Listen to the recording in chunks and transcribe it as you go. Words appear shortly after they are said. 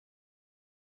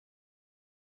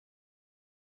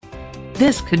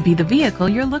this could be the vehicle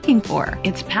you're looking for.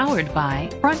 It's powered by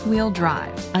front-wheel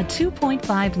drive, a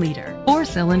 2.5-liter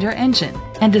 4-cylinder engine,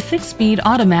 and a 6-speed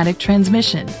automatic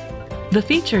transmission. The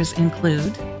features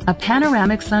include a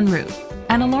panoramic sunroof,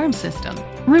 an alarm system,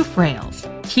 roof rails,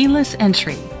 keyless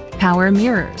entry, power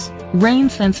mirrors,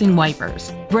 rain-sensing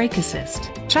wipers, brake assist,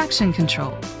 traction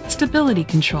control, stability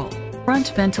control, front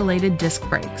ventilated disc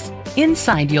brakes.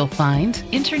 Inside you'll find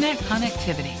internet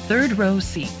connectivity, third-row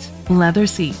seats, leather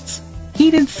seats,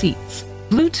 heated seats,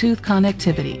 Bluetooth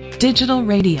connectivity, digital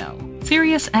radio,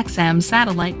 Sirius XM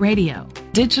satellite radio,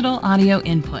 digital audio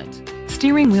input,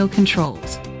 steering wheel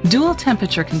controls, dual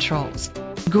temperature controls.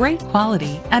 Great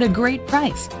quality at a great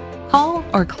price. Call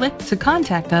or click to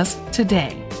contact us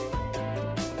today.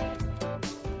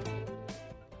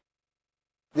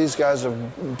 These guys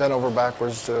have bent over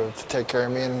backwards to take care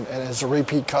of me, and as a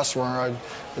repeat customer,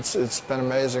 it's been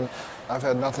amazing. I've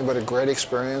had nothing but a great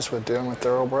experience with dealing with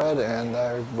Thoroughbred, and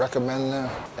I recommend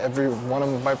every one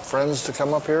of my friends to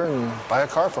come up here and buy a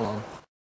car from them.